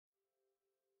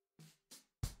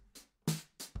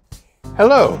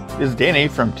Hello, this is Danny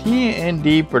from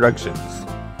T&D Productions.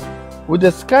 With the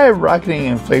skyrocketing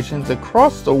inflations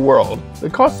across the world, the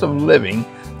cost of living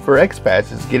for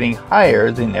expats is getting higher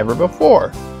than ever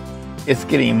before. It's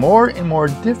getting more and more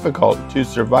difficult to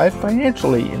survive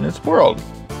financially in this world.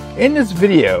 In this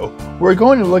video, we're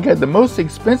going to look at the most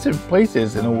expensive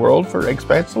places in the world for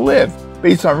expats to live,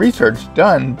 based on research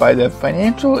done by the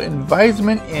financial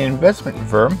advisement and investment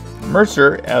firm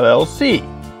Mercer LLC.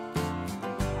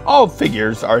 All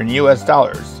figures are in US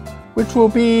dollars, which will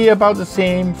be about the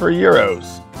same for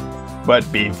euros.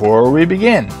 But before we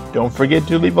begin, don't forget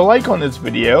to leave a like on this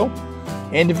video,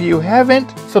 and if you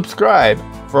haven't, subscribe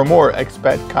for more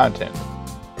expat content.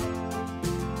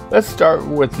 Let's start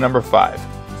with number 5,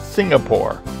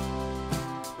 Singapore.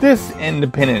 This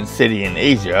independent city in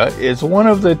Asia is one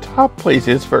of the top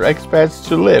places for expats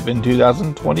to live in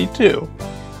 2022,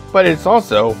 but it's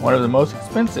also one of the most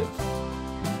expensive.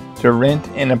 To rent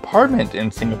an apartment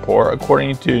in Singapore,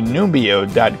 according to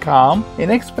Numbeo.com, an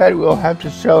expat will have to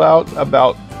shell out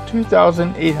about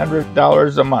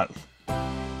 $2,800 a month.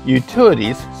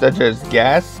 Utilities such as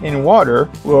gas and water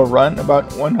will run about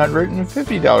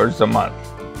 $150 a month,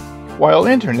 while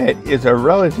internet is a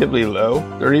relatively low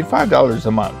 $35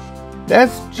 a month.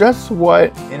 That's just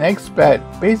what an expat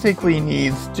basically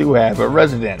needs to have a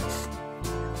residence.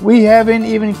 We haven't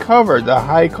even covered the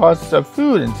high costs of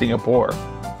food in Singapore.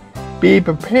 Be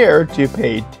prepared to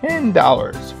pay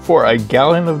 $10 for a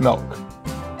gallon of milk.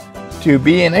 To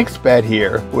be an expat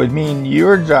here would mean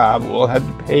your job will have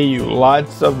to pay you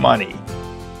lots of money.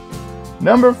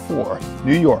 Number 4,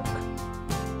 New York.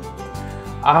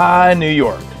 New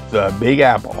York, the Big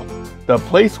Apple. The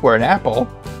place where an apple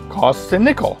costs a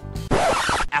nickel.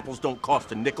 Apples don't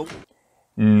cost a nickel.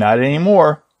 Not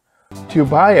anymore. To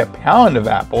buy a pound of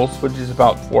apples, which is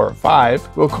about 4 or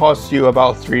 5, will cost you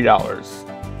about $3.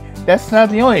 That's not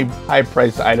the only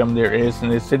high-priced item there is in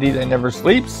this city that never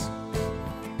sleeps.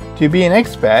 To be an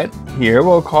expat here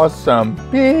will cost some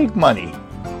big money.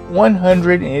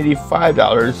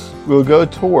 $185 will go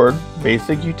toward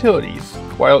basic utilities,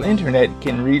 while internet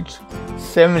can reach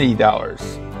 $70.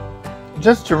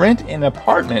 Just to rent an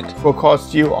apartment will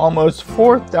cost you almost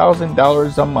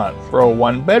 $4,000 a month for a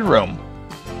one-bedroom.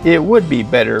 It would be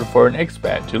better for an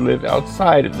expat to live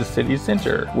outside of the city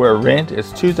center, where rent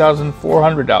is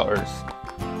 $2,400.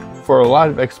 For a lot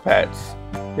of expats,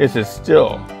 this is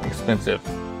still expensive.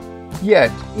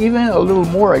 Yet, even a little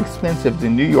more expensive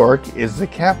than New York is the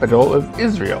capital of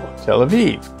Israel, Tel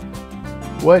Aviv.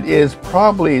 What is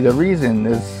probably the reason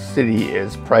this city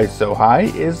is priced so high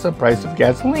is the price of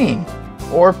gasoline,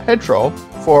 or petrol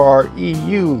for our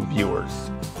EU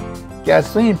viewers.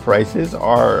 Gasoline prices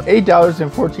are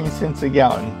 $8.14 a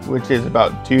gallon, which is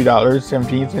about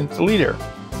 $2.17 a liter.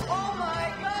 Oh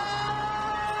my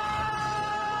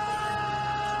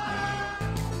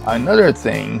God! Another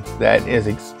thing that is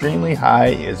extremely high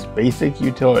is basic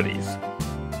utilities.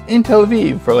 In Tel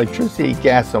Aviv, for electricity,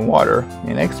 gas, and water,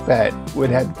 an expat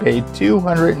would have to pay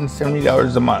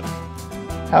 $270 a month.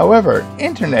 However,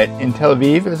 internet in Tel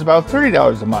Aviv is about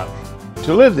 $30 a month.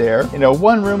 To live there in a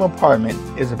one-room apartment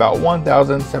is about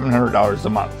 $1,700 a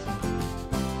month.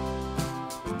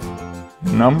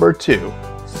 Number 2,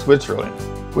 Switzerland.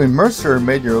 When Mercer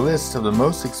made your list of the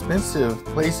most expensive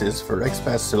places for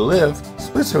expats to live,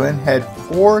 Switzerland had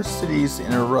 4 cities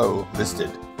in a row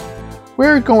listed.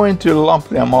 We're going to lump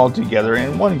them all together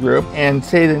in one group and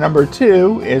say the number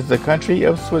 2 is the country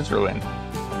of Switzerland.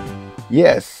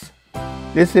 Yes,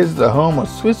 this is the home of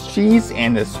Swiss cheese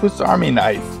and the Swiss Army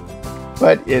knife.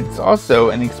 But it's also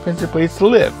an expensive place to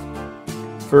live.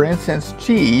 For instance,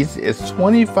 cheese is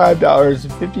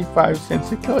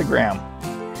 $25.55 a kilogram.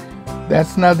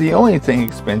 That's not the only thing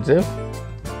expensive.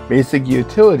 Basic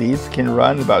utilities can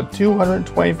run about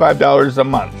 $225 a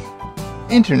month.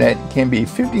 Internet can be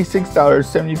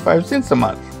 $56.75 a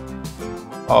month.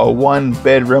 A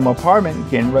one-bedroom apartment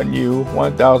can run you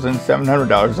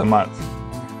 $1,700 a month.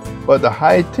 But the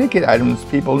high-ticket items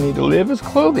people need to live is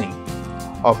clothing.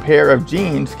 A pair of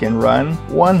jeans can run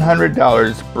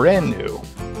 $100 brand new.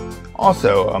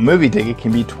 Also, a movie ticket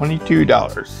can be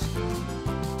 $22.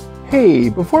 Hey,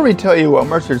 before we tell you what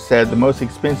Mercer said the most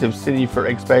expensive city for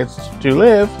expats to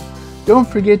live, don't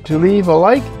forget to leave a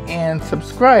like and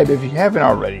subscribe if you haven't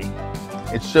already.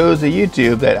 It shows to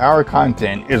YouTube that our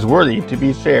content is worthy to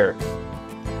be shared.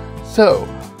 So,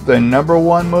 the number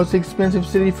 1 most expensive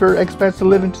city for expats to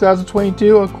live in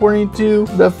 2022, according to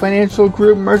the financial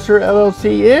group Mercer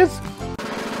LLC, is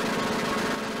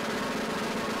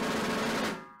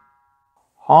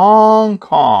Hong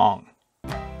Kong.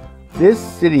 This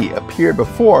city appeared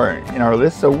before in our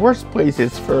list of worst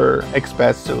places for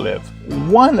expats to live.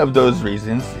 One of those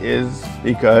reasons is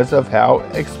because of how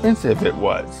expensive it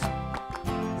was.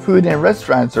 Food in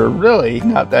restaurants are really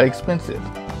not that expensive.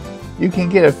 You can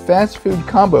get a fast food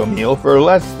combo meal for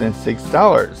less than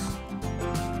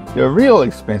 $6. The real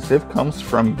expensive comes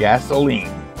from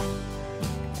gasoline.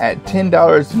 At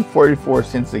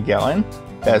 $10.44 a gallon,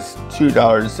 that's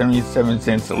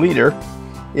 $2.77 a liter,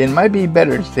 it might be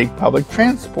better to take public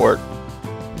transport.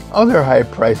 Other high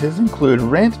prices include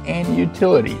rent and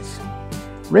utilities.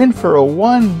 Rent for a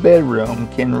one-bedroom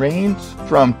can range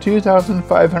from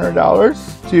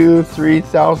 $2,500 to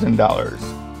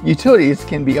 $3,000. Utilities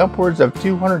can be upwards of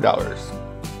 $200.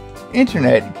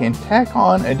 Internet can tack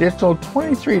on additional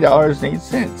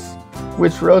 $23.08,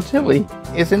 which relatively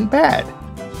isn't bad.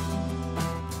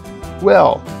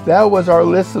 Well, that was our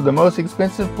list of the most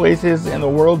expensive places in the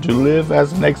world to live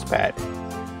as an expat.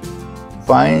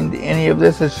 Find any of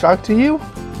this a shock to you?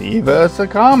 Leave us a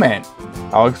comment.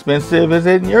 How expensive is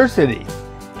it in your city?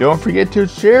 Don't forget to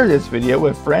share this video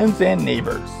with friends and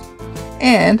neighbors.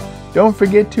 And don't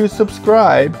forget to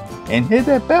subscribe and hit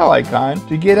that bell icon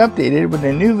to get updated when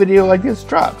a new video like this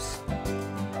drops.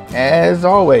 As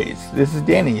always, this is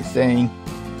Danny saying,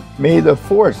 may the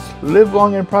force live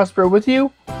long and prosper with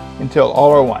you until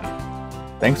all are one.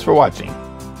 Thanks for watching.